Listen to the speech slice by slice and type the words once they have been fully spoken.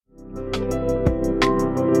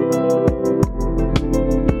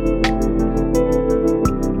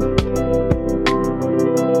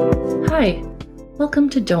Welcome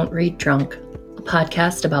to Don't Read Drunk, a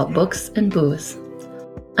podcast about books and booze.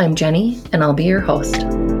 I'm Jenny, and I'll be your host.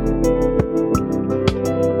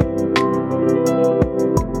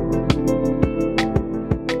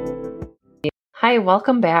 Hi,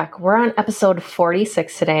 welcome back. We're on episode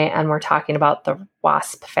 46 today, and we're talking about The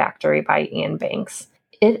Wasp Factory by Ian Banks.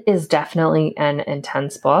 It is definitely an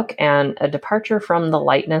intense book and a departure from the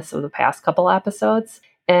lightness of the past couple episodes.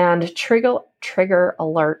 And trigger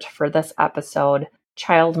alert for this episode: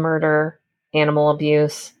 child murder, animal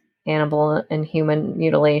abuse, animal and human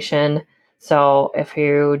mutilation. So if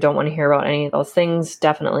you don't want to hear about any of those things,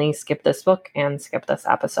 definitely skip this book and skip this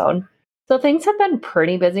episode. So things have been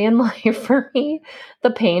pretty busy in life for me.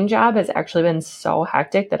 The pain job has actually been so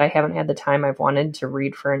hectic that I haven't had the time I've wanted to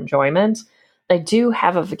read for enjoyment. I do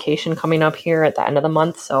have a vacation coming up here at the end of the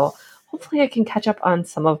month, so hopefully I can catch up on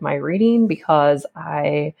some of my reading because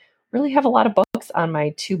I really have a lot of books on my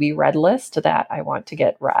to-be read list that I want to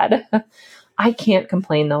get read. I can't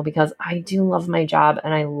complain though, because I do love my job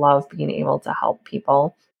and I love being able to help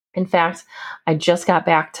people. In fact, I just got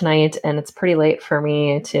back tonight and it's pretty late for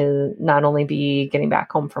me to not only be getting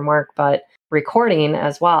back home from work, but recording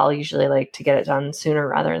as well. I usually like to get it done sooner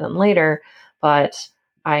rather than later, but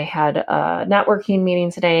I had a networking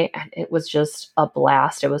meeting today and it was just a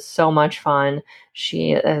blast. It was so much fun.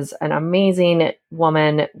 She is an amazing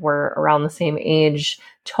woman. We're around the same age,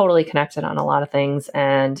 totally connected on a lot of things,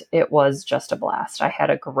 and it was just a blast. I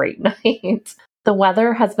had a great night. The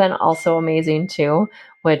weather has been also amazing too,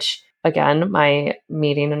 which again, my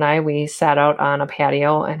meeting and we sat out on a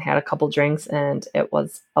patio and had a couple drinks and it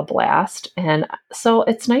was a blast. And so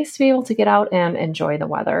it's nice to be able to get out and enjoy the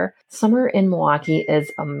weather. Summer in Milwaukee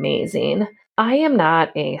is amazing. I am not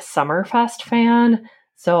a Summerfest fan.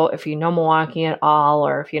 So if you know Milwaukee at all,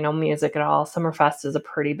 or if you know music at all, Summerfest is a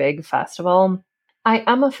pretty big festival. I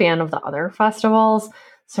am a fan of the other festivals.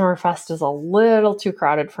 Summerfest is a little too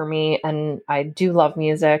crowded for me, and I do love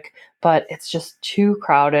music, but it's just too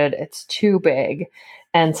crowded. It's too big.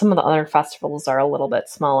 And some of the other festivals are a little bit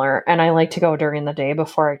smaller, and I like to go during the day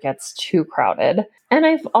before it gets too crowded. And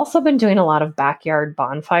I've also been doing a lot of backyard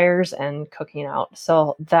bonfires and cooking out,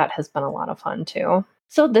 so that has been a lot of fun too.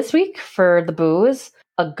 So this week for the booze,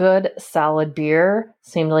 a good solid beer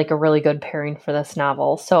seemed like a really good pairing for this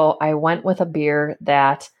novel. So I went with a beer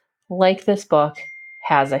that, like this book,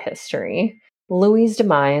 has a history. Louis'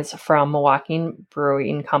 Demise from Milwaukee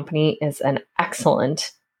Brewing Company is an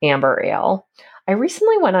excellent amber ale. I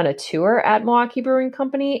recently went on a tour at Milwaukee Brewing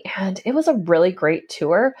Company, and it was a really great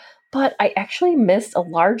tour, but I actually missed a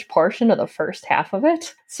large portion of the first half of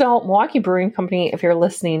it. So Milwaukee Brewing Company, if you're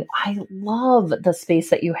listening, I love the space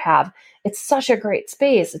that you have. It's such a great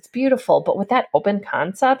space. It's beautiful, but with that open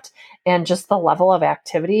concept and just the level of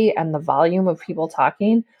activity and the volume of people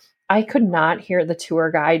talking, I could not hear the tour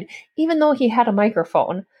guide, even though he had a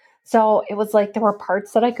microphone. So it was like there were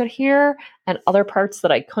parts that I could hear and other parts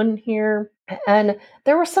that I couldn't hear. And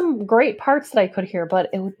there were some great parts that I could hear, but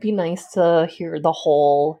it would be nice to hear the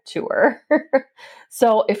whole tour.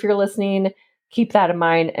 So if you're listening, keep that in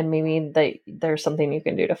mind, and maybe there's something you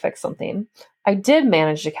can do to fix something. I did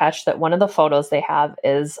manage to catch that one of the photos they have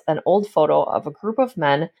is an old photo of a group of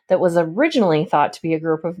men that was originally thought to be a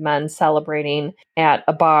group of men celebrating at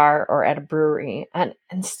a bar or at a brewery. And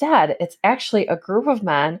instead, it's actually a group of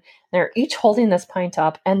men. They're each holding this pint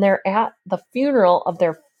up, and they're at the funeral of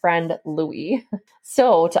their friend Louis.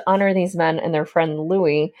 So to honor these men and their friend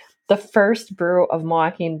Louis, the first brew of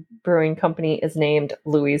Milwaukee Brewing Company is named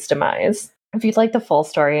Louis' Demise. If you'd like the full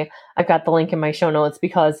story, I've got the link in my show notes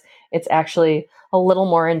because it's actually a little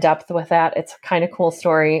more in depth with that. It's a kind of cool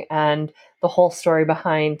story, and the whole story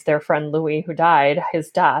behind their friend Louis who died, his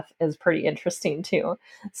death, is pretty interesting too.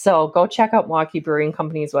 So go check out Milwaukee Brewing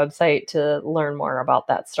Company's website to learn more about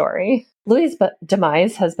that story. Louis'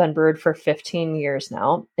 Demise has been brewed for 15 years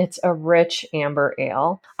now. It's a rich amber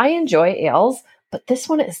ale. I enjoy ales, but this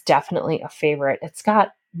one is definitely a favorite. It's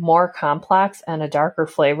got more complex and a darker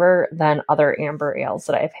flavor than other amber ales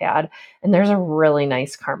that I've had, and there's a really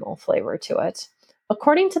nice caramel flavor to it.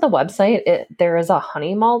 According to the website, there is a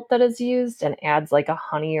honey malt that is used and adds like a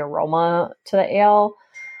honey aroma to the ale.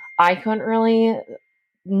 I couldn't really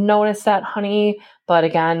notice that honey, but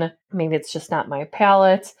again, maybe it's just not my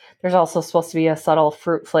palate. There's also supposed to be a subtle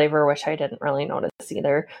fruit flavor, which I didn't really notice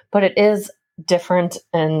either, but it is different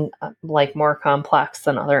and like more complex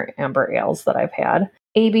than other amber ales that I've had.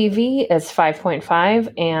 ABV is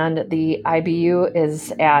 5.5 and the IBU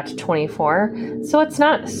is at 24, so it's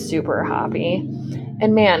not super hoppy.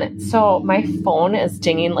 And man, so my phone is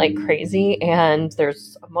dinging like crazy, and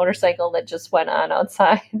there's a motorcycle that just went on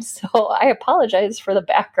outside, so I apologize for the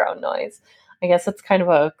background noise. I guess it's kind of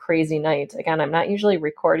a crazy night. Again, I'm not usually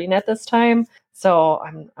recording at this time, so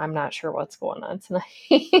I'm not sure what's going on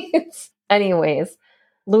tonight. Anyways,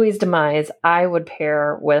 Louis' demise, I would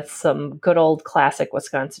pair with some good old classic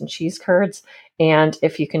Wisconsin cheese curds. And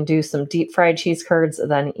if you can do some deep fried cheese curds,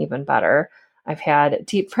 then even better. I've had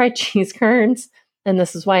deep fried cheese curds, and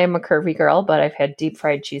this is why I'm a curvy girl, but I've had deep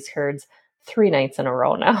fried cheese curds 3 nights in a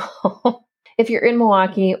row now. If you're in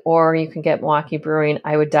Milwaukee or you can get Milwaukee Brewing,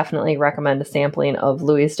 I would definitely recommend a sampling of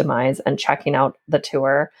Louis' Demise and checking out the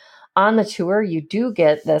tour. On the tour, you do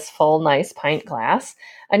get this full, nice pint glass,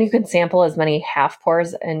 and you can sample as many half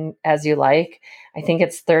pours as you like. I think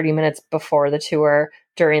it's 30 minutes before the tour,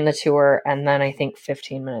 during the tour, and then I think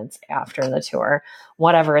 15 minutes after the tour.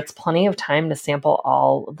 Whatever, it's plenty of time to sample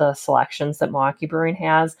all the selections that Milwaukee Brewing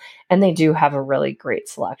has, and they do have a really great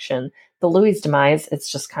selection. The Louis' Demise,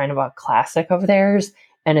 it's just kind of a classic of theirs,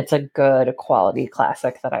 and it's a good quality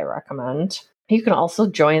classic that I recommend. You can also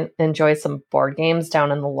enjoy some board games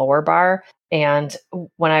down in the lower bar. And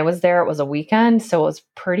when I was there, it was a weekend, so it was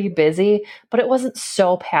pretty busy, but it wasn't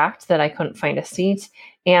so packed that I couldn't find a seat.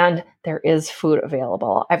 And there is food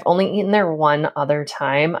available. I've only eaten there one other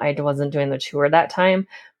time. I wasn't doing the tour that time,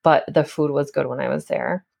 but the food was good when I was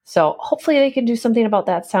there. So hopefully they can do something about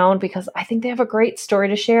that sound, because I think they have a great story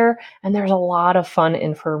to share, and there's a lot of fun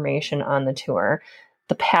information on the tour.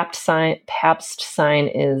 The Pabst sign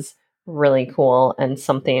is really cool and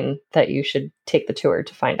something that you should take the tour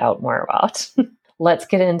to find out more about. Let's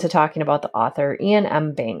get into talking about the author, Iain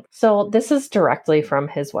M. Banks. So this is directly from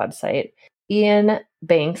his website. Iain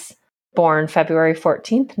Banks, born February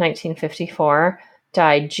 14th, 1954,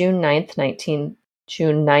 died June 9th,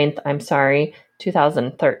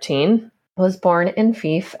 2013, was born in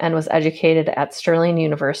Fife and was educated at Stirling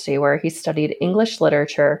University, where he studied English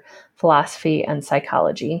literature, philosophy, and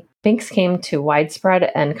psychology. Banks came to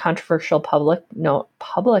widespread and controversial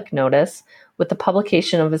public notice with the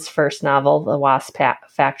publication of his first novel, The Wasp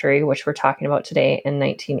Factory, which we're talking about today, in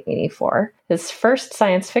 1984. His first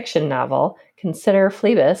science fiction novel, Consider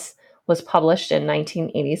Phlebas, was published in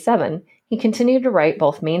 1987. He continued to write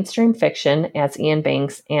both mainstream fiction as Iain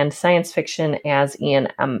Banks and science fiction as Iain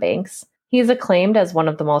M. Banks. He is acclaimed as one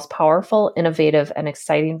of the most powerful, innovative, and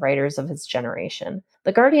exciting writers of his generation.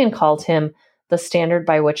 The Guardian called him the standard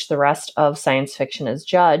by which the rest of science fiction is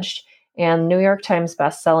judged, and New York Times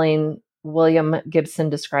bestselling William Gibson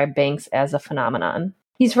described Banks as a phenomenon.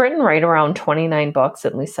 He's written right around 29 books,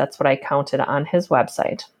 at least that's what I counted on his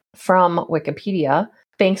website. From Wikipedia,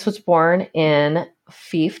 Banks was born in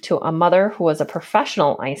Fife to a mother who was a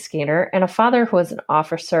professional ice skater and a father who was an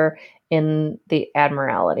officer in the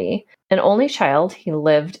Admiralty. An only child, he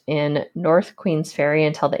lived in North Queensferry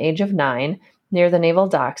until the age of 9, near the Naval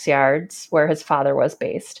Dockyards, where his father was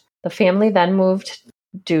based. The family then moved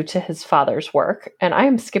due to his father's work, and I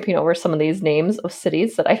am skipping over some of these names of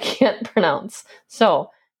cities that I can't pronounce. So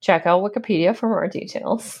check out Wikipedia for more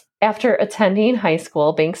details. After attending high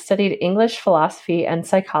school, Banks studied English, philosophy, and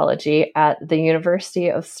psychology at the University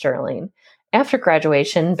of Stirling. After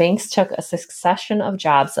graduation, Banks took a succession of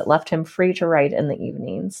jobs that left him free to write in the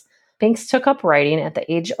evenings. Banks took up writing at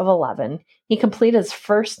the age of 11. He completed his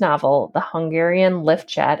first novel, The Hungarian Lift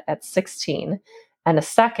Jet, at 16, and a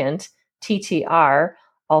second, TTR,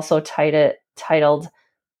 also titled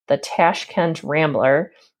The Tashkent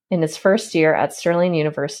Rambler, in his first year at Stirling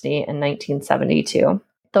University in 1972.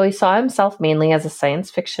 Though he saw himself mainly as a science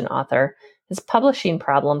fiction author, his publishing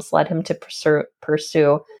problems led him to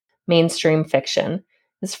pursue mainstream fiction.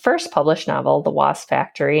 His first published novel, The Wasp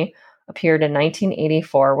Factory, appeared in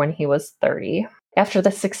 1984 when he was 30. After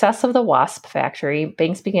the success of The Wasp Factory,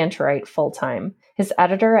 Banks began to write full-time. His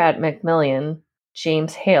editor at Macmillan,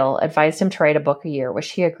 James Hale, advised him to write a book a year,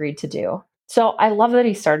 which he agreed to do. So I love that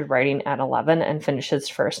he started writing at 11 and finished his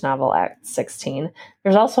first novel at 16.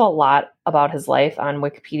 There's also a lot about his life on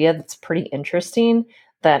Wikipedia that's pretty interesting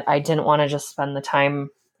that I didn't want to just spend the time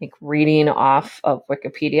reading off of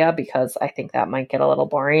Wikipedia, because I think that might get a little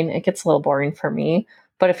boring. It gets a little boring for me.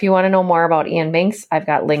 But if you want to know more about Iain Banks, I've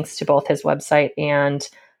got links to both his website and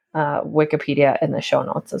Wikipedia in the show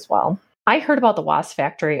notes as well. I heard about the Wasp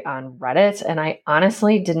Factory on Reddit, and I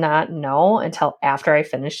honestly did not know until after I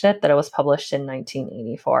finished it that it was published in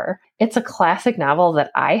 1984. It's a classic novel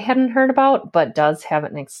that I hadn't heard about, but does have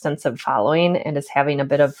an extensive following and is having a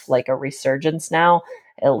bit of a resurgence now,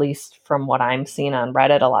 at least from what I'm seeing on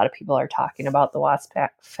Reddit. A lot of people are talking about the Wasp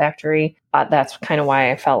Factory. That's kind of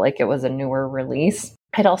why I felt like it was a newer release.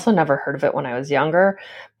 I'd also never heard of it when I was younger,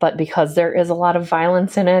 but because there is a lot of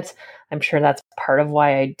violence in it, I'm sure that's part of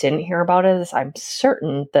why I didn't hear about it. I'm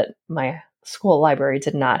certain that my school library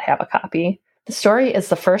did not have a copy. The story is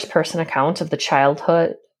the first-person account of the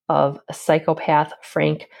childhood of a psychopath,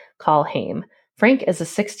 Frank Colhame. Frank is a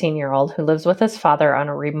 16-year-old who lives with his father on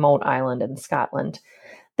a remote island in Scotland.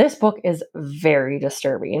 This book is very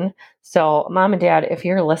disturbing. So, Mom and Dad, if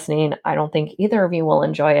you're listening, I don't think either of you will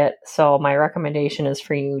enjoy it. So, my recommendation is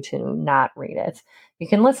for you to not read it. You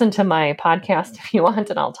can listen to my podcast if you want,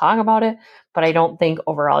 and I'll talk about it, but I don't think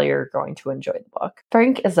overall you're going to enjoy the book.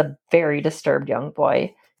 Frank is a very disturbed young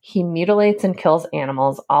boy. He mutilates and kills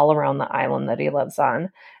animals all around the island that he lives on,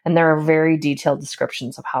 and there are very detailed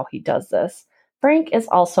descriptions of how he does this. Frank is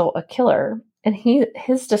also a killer, and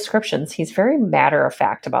his descriptions, he's very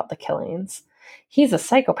matter-of-fact about the killings. He's a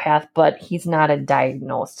psychopath, but he's not a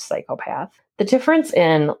diagnosed psychopath. The difference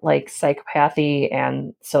in psychopathy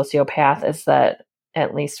and sociopath is that,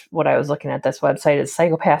 at least what I was looking at this website, is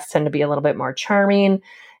psychopaths tend to be a little bit more charming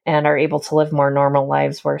and are able to live more normal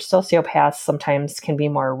lives, where sociopaths sometimes can be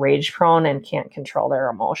more rage-prone and can't control their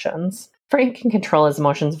emotions. Frank can control his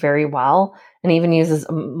emotions very well and even uses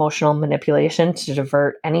emotional manipulation to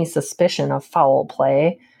divert any suspicion of foul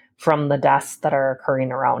play from the deaths that are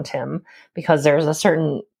occurring around him, because there's a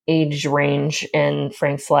certain age range in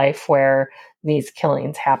Frank's life where these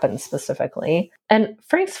killings happen specifically. And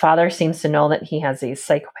Frank's father seems to know that he has these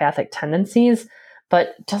psychopathic tendencies,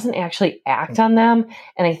 but doesn't actually act on them.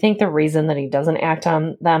 And I think the reason that he doesn't act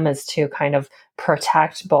on them is to kind of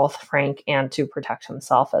protect both Frank and to protect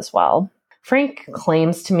himself as well. Frank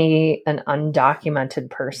claims to be an undocumented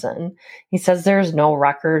person. He says there's no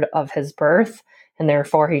record of his birth, and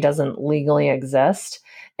therefore he doesn't legally exist.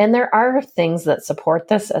 And there are things that support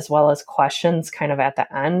this, as well as questions kind of at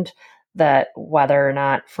the end that whether or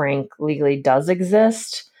not Frank legally does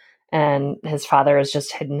exist, and his father has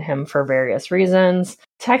just hidden him for various reasons.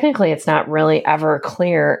 Technically, it's not really ever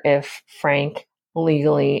clear if Frank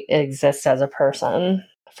legally exists as a person.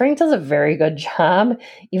 Frank does a very good job,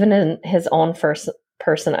 even in his own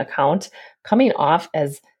first-person account, coming off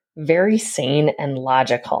as very sane and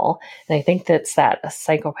logical. And I think that's that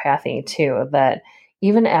psychopathy too, that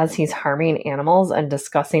even as he's harming animals and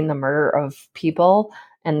discussing the murder of people,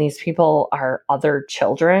 and these people are other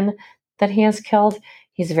children that he has killed,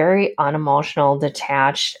 he's very unemotional,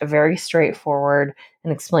 detached, very straightforward,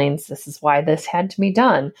 and explains this is why this had to be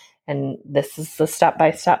done, and this is the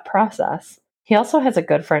step-by-step process. He also has a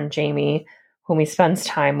good friend, Jamie, whom he spends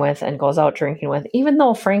time with and goes out drinking with, even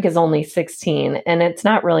though Frank is only 16, and it's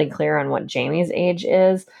not really clear on what Jamie's age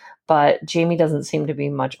is, but Jamie doesn't seem to be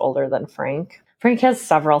much older than Frank. Frank has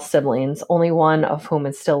several siblings, only one of whom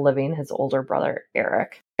is still living, his older brother,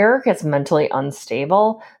 Eric. Eric is mentally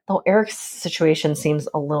unstable, though Eric's situation seems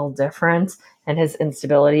a little different, and his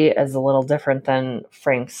instability is a little different than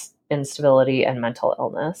Frank's instability and mental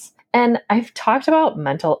illness. And I've talked about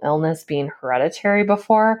mental illness being hereditary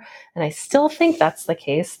before, and I still think that's the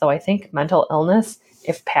case, though I think mental illness,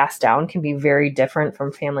 if passed down, can be very different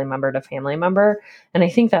from family member to family member. And I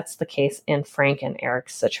think that's the case in Frank and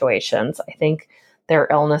Eric's situations. I think their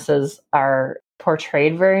illnesses are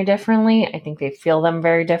portrayed very differently. I think they feel them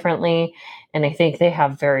very differently. And I think they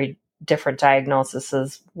have very different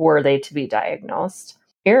diagnoses were they to be diagnosed.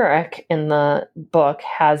 Eric in the book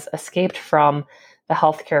has escaped from the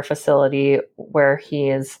healthcare facility where he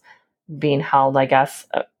is being held, I guess,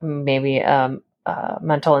 maybe a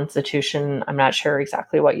mental institution. I'm not sure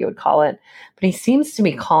exactly what you would call it, but he seems to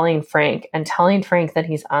be calling Frank and telling Frank that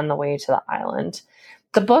he's on the way to the island.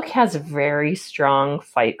 The book has very strong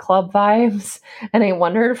Fight Club vibes, and I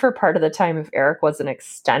wondered for part of the time if Eric was an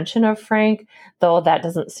extension of Frank, though that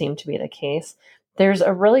doesn't seem to be the case. There's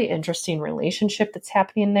a really interesting relationship that's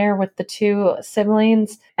happening there with the two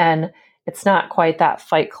siblings, and it's not quite that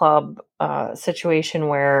Fight Club situation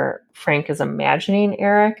where Frank is imagining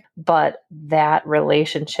Eric, but that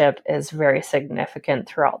relationship is very significant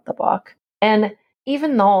throughout the book. And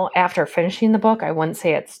even though after finishing the book, I wouldn't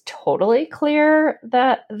say it's totally clear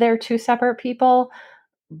that they're two separate people,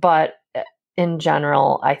 but in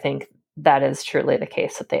general, I think that is truly the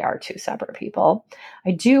case, that they are two separate people.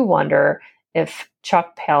 I do wonder if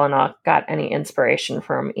Chuck Palahniuk got any inspiration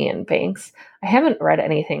from Ian Banks. I haven't read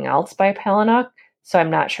anything else by Palahniuk, so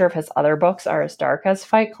I'm not sure if his other books are as dark as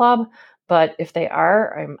Fight Club, but if they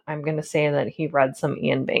are, I'm going to say that he read some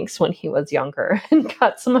Ian Banks when he was younger and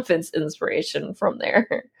got some of his inspiration from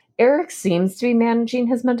there. Eric seems to be managing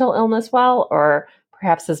his mental illness well, or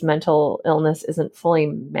perhaps his mental illness isn't fully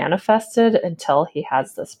manifested until he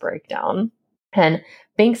has this breakdown. And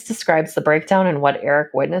Banks describes the breakdown and what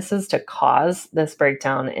Eric witnesses to cause this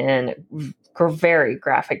breakdown in very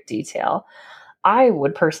graphic detail. I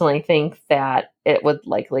would personally think that it would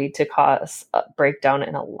likely to cause a breakdown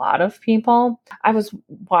in a lot of people. I was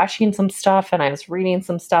watching some stuff and I was reading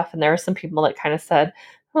some stuff, and there were some people that kind of said,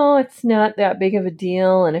 oh, it's not that big of a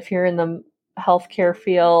deal. And if you're in the healthcare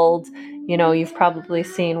field, you've probably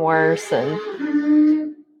seen worse.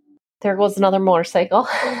 And there goes another motorcycle.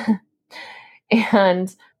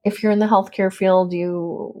 And if you're in the healthcare field,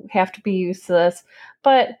 you have to be used to this.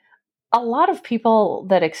 But a lot of people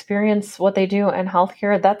that experience what they do in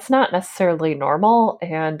healthcare, that's not necessarily normal.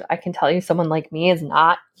 And I can tell you, someone like me is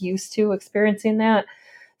not used to experiencing that.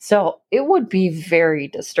 So it would be very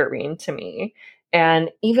disturbing to me. And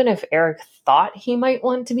even if Eric thought he might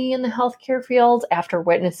want to be in the healthcare field, after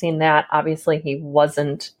witnessing that, obviously he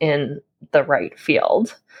wasn't in the right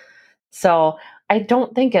field. So I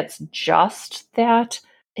don't think it's just that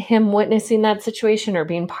him witnessing that situation or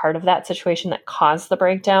being part of that situation that caused the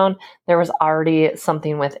breakdown. There was already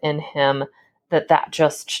something within him that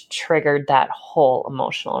just triggered that whole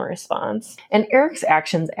emotional response. And Eric's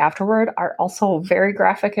actions afterward are also very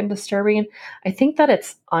graphic and disturbing. I think that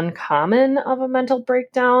it's uncommon of a mental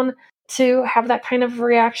breakdown to have that kind of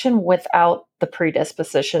reaction without the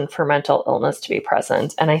predisposition for mental illness to be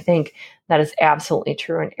present. And I think that is absolutely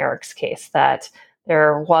true in Eric's case, that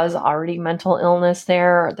there was already mental illness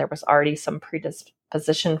there. There was already some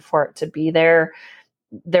predisposition for it to be there.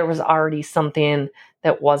 There was already something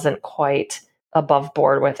that wasn't quite above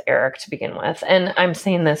board with Eric to begin with. And I'm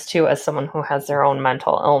saying this too as someone who has their own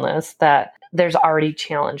mental illness, that there's already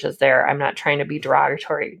challenges there. I'm not trying to be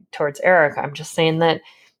derogatory towards Eric. I'm just saying that,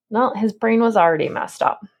 well, his brain was already messed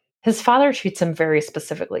up. His father treats him very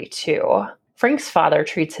specifically too. Frank's father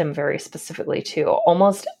treats him very specifically too,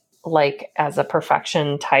 almost like as a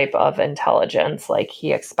perfection type of intelligence, like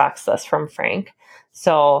he expects this from Frank.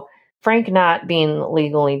 So Frank, not being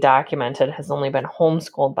legally documented, has only been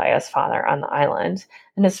homeschooled by his father on the island.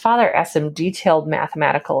 And his father asks him detailed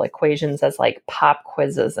mathematical equations as like pop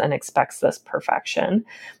quizzes and expects this perfection.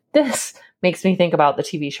 This makes me think about the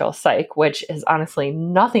TV show Psych, which is honestly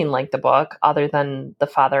nothing like the book other than the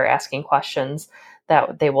father asking questions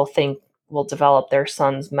that they will think will develop their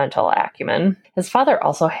son's mental acumen. His father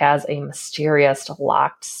also has a mysterious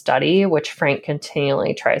locked study, which Frank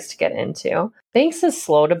continually tries to get into. Banks is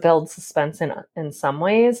slow to build suspense in some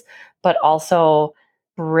ways, but also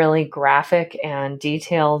really graphic and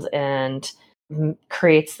detailed and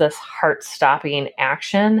creates this heart-stopping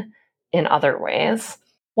action in other ways.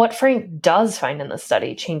 What Frank does find in the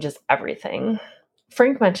study changes everything.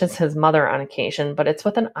 Frank mentions his mother on occasion, but it's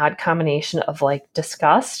with an odd combination of like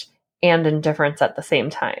disgust and indifference at the same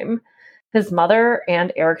time. His mother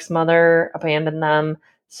and Eric's mother abandoned them,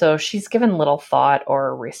 so she's given little thought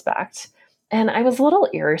or respect. And I was a little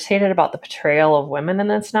irritated about the portrayal of women in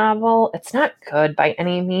this novel. It's not good by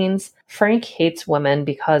any means. Frank hates women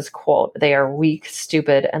because, quote, they are weak,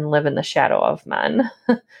 stupid, and live in the shadow of men.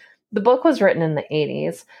 The book was written in the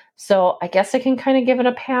 80s, so I guess I can kind of give it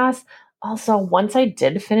a pass. Also, once I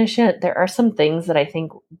did finish it, there are some things that I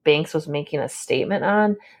think Banks was making a statement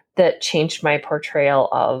on that changed my portrayal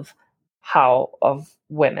of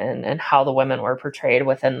women and how the women were portrayed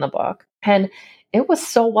within the book. And it was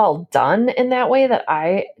so well done in that way that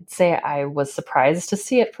I say I was surprised to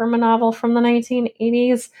see it from a novel from the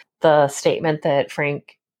 1980s. The statement that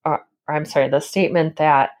the statement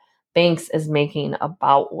that Banks is making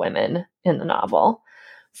about women in the novel.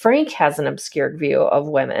 Frank has an obscured view of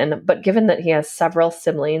women, but given that he has several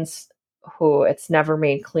siblings who it's never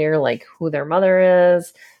made clear like who their mother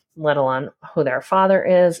is, let alone who their father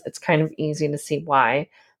is, it's kind of easy to see why.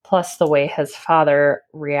 Plus the way his father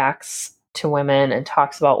reacts to women and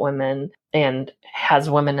talks about women and has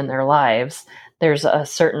women in their lives, there's a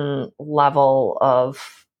certain level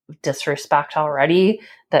of disrespect already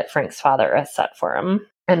that Frank's father has set for him.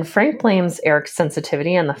 And Frank blames Eric's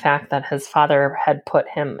sensitivity on the fact that his father had put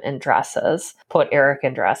Eric in dresses.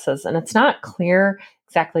 And it's not clear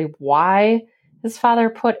exactly why his father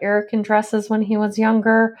put Eric in dresses when he was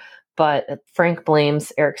younger, but Frank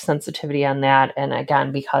blames Eric's sensitivity on that. And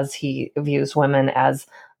again, because he views women as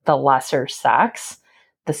the lesser sex,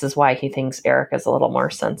 this is why he thinks Eric is a little more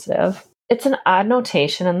sensitive. It's an odd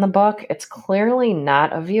notation in the book. It's clearly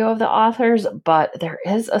not a view of the authors, but there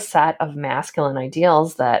is a set of masculine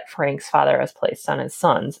ideals that Frank's father has placed on his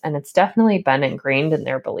sons, and it's definitely been ingrained in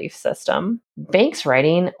their belief system. Banks'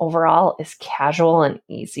 writing overall is casual and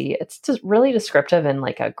easy. It's just really descriptive in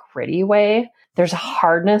like a gritty way. There's a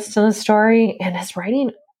hardness to the story, and his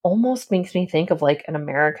writing almost makes me think of like an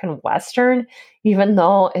American Western, even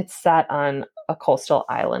though it's set on a coastal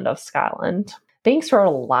island of Scotland. Banks wrote a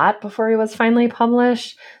lot before he was finally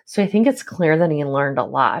published, so I think it's clear that he learned a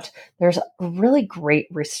lot. There's a really great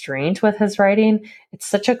restraint with his writing. It's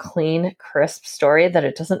such a clean, crisp story that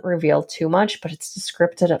it doesn't reveal too much, but it's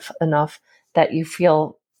descriptive enough that you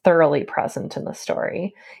feel thoroughly present in the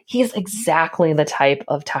story. He's exactly the type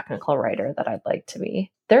of technical writer that I'd like to be.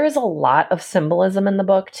 There is a lot of symbolism in the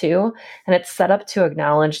book, too, and it's set up to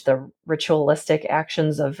acknowledge the ritualistic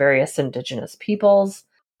actions of various indigenous peoples.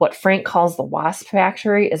 What Frank calls the Wasp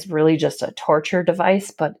Factory is really just a torture device,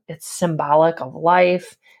 but it's symbolic of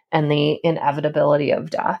life and the inevitability of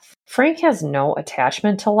death. Frank has no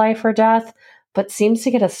attachment to life or death, but seems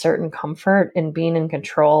to get a certain comfort in being in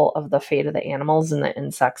control of the fate of the animals and the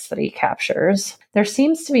insects that he captures. There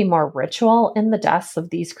seems to be more ritual in the deaths of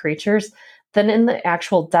these creatures than in the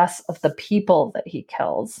actual deaths of the people that he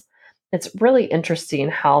kills. It's really interesting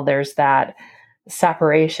how there's that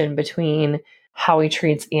separation between how he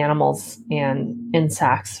treats animals and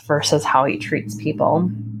insects versus how he treats people.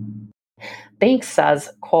 Banks says,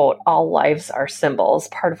 quote, all lives are symbols,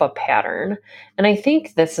 part of a pattern. And I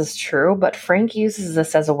think this is true, but Frank uses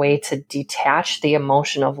this as a way to detach the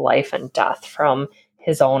emotion of life and death from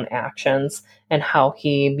his own actions and how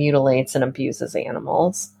he mutilates and abuses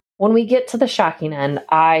animals. When we get to the shocking end,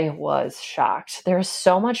 I was shocked. There's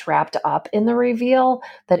so much wrapped up in the reveal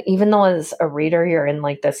that even though as a reader you're in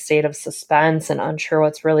like this state of suspense and unsure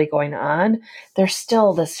what's really going on, there's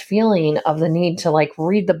still this feeling of the need to like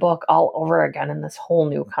read the book all over again in this whole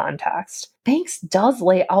new context. Banks does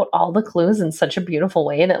lay out all the clues in such a beautiful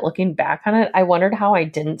way that looking back on it, I wondered how I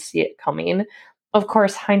didn't see it coming. Of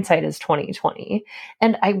course, hindsight is 2020,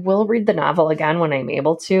 and I will read the novel again when I'm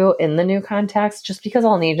able to in the new context, just because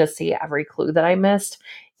I'll need to see every clue that I missed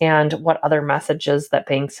and what other messages that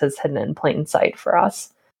Banks has hidden in plain sight for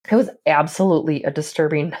us. It was absolutely a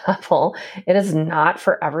disturbing novel. It is not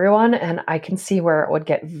for everyone, and I can see where it would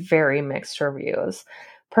get very mixed reviews.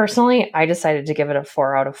 Personally, I decided to give it a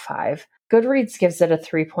 4 out of 5. Goodreads gives it a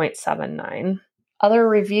 3.79. Other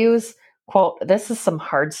reviews, quote, this is some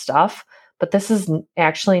hard stuff, but this is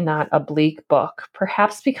actually not a bleak book,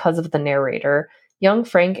 perhaps because of the narrator. Young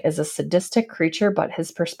Frank is a sadistic creature, but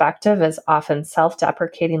his perspective is often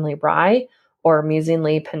self-deprecatingly wry or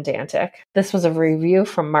amusingly pedantic. This was a review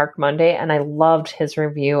from Mark Monday, and I loved his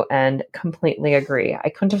review and completely agree. I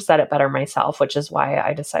couldn't have said it better myself, which is why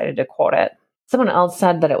I decided to quote it. Someone else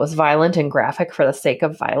said that it was violent and graphic for the sake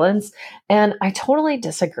of violence, and I totally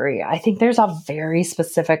disagree. I think there's a very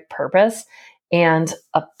specific purpose and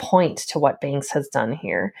a point to what Banks has done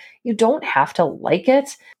here. You don't have to like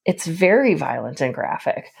it. It's very violent and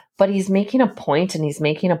graphic, but he's making a point, and he's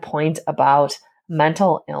making a point about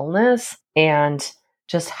mental illness and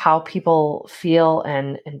just how people feel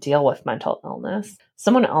and deal with mental illness.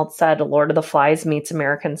 Someone else said Lord of the Flies meets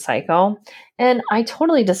American Psycho, and I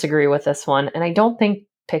totally disagree with this one, and I don't think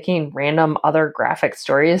picking random other graphic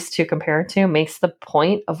stories to compare to makes the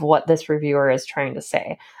point of what this reviewer is trying to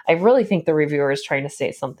say. I really think the reviewer is trying to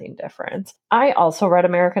say something different. I also read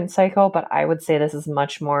American Psycho, but I would say this is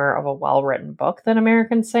much more of a well-written book than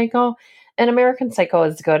American Psycho, and American Psycho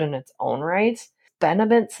is good in its own right. It's been a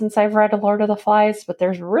bit since I've read A Lord of the Flies, but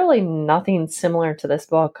there's really nothing similar to this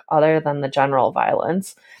book other than the general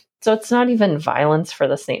violence. So it's not even violence for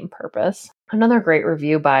the same purpose. Another great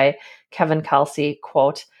review by Kevin Kelsey,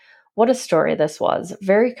 quote, what a story this was,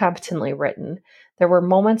 very competently written. There were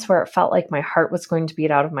moments where it felt like my heart was going to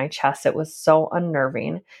beat out of my chest. It was so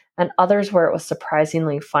unnerving, and others where it was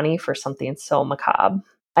surprisingly funny for something so macabre.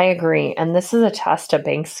 I agree, and this is a test to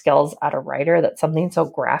Banks' skills as a writer that something so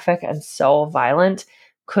graphic and so violent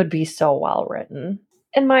could be so well written.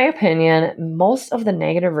 In my opinion, most of the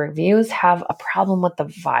negative reviews have a problem with the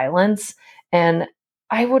violence, and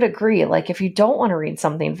I would agree. Like, if you don't want to read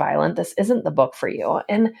something violent, this isn't the book for you.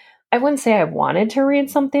 And I wouldn't say I wanted to read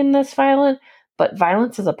something this violent, but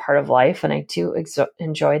violence is a part of life, and I do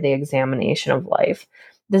enjoy the examination of life.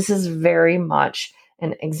 This is very much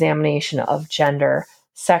an examination of gender,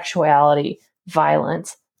 sexuality,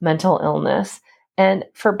 violence, mental illness. And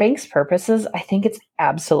for Banks' purposes, I think it's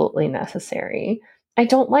absolutely necessary. I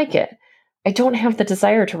don't like it. I don't have the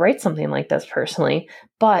desire to write something like this personally,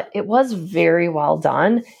 but it was very well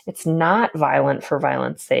done. It's not violent for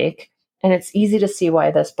violence sake, and it's easy to see why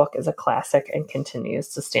this book is a classic and continues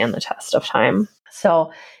to stand the test of time.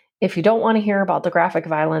 So if you don't want to hear about the graphic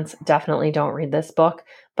violence, definitely don't read this book,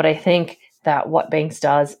 but I think that what Banks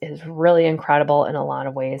does is really incredible in a lot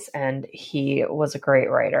of ways, and he was a great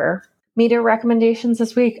writer. Media recommendations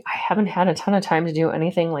this week. I haven't had a ton of time to do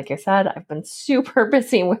anything. Like I said, I've been super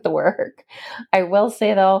busy with the work. I will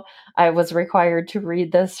say though, I was required to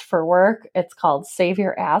read this for work. It's called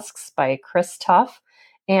Savior Asks by Chris Tuff,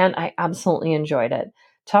 and I absolutely enjoyed it.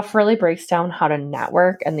 Tuff really breaks down how to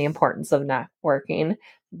network and the importance of networking.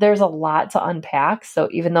 There's a lot to unpack. So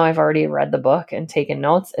even though I've already read the book and taken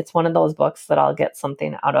notes, it's one of those books that I'll get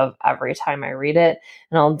something out of every time I read it,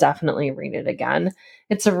 and I'll definitely read it again.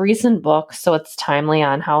 It's a recent book, so it's timely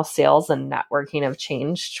on how sales and networking have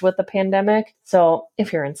changed with the pandemic. So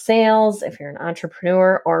if you're in sales, if you're an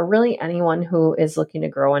entrepreneur, or really anyone who is looking to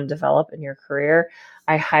grow and develop in your career,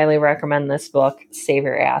 I highly recommend this book,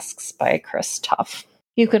 Savior Asks by Chris Tuff.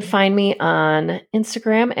 You could find me on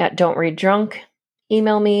Instagram at Don't Read Drunk.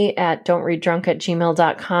 Email me at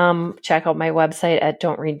don'treaddrunk@gmail.com. Check out my website at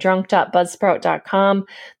don'treaddrunk.buzzsprout.com.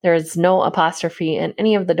 There's no apostrophe in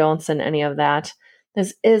any of the don'ts and any of that.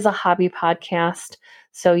 This is a hobby podcast,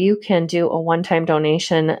 so you can do a one-time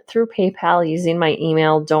donation through PayPal using my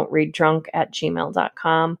email,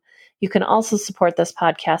 don'treaddrunk@gmail.com. You can also support this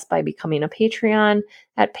podcast by becoming a Patreon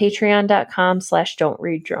at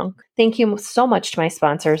patreon.com/don'treaddrunk. Thank you so much to my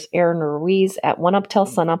sponsors, Aaron Ruiz at One Up Till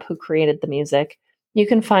Sunup, who created the music. You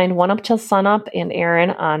can find One Up Till Sunup and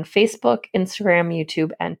Aaron on Facebook, Instagram,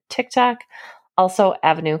 YouTube, and TikTok. Also,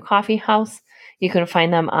 Avenue Coffee House. You can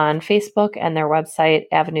find them on Facebook and their website,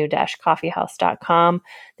 avenue-coffeehouse.com.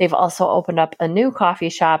 They've also opened up a new coffee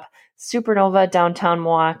shop, Supernova, downtown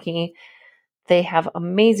Milwaukee. They have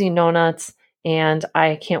amazing donuts, and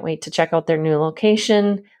I can't wait to check out their new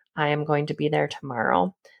location. I am going to be there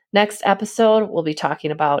tomorrow. Next episode, we'll be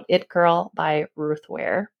talking about It Girl by Ruth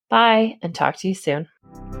Ware. Bye, and talk to you soon.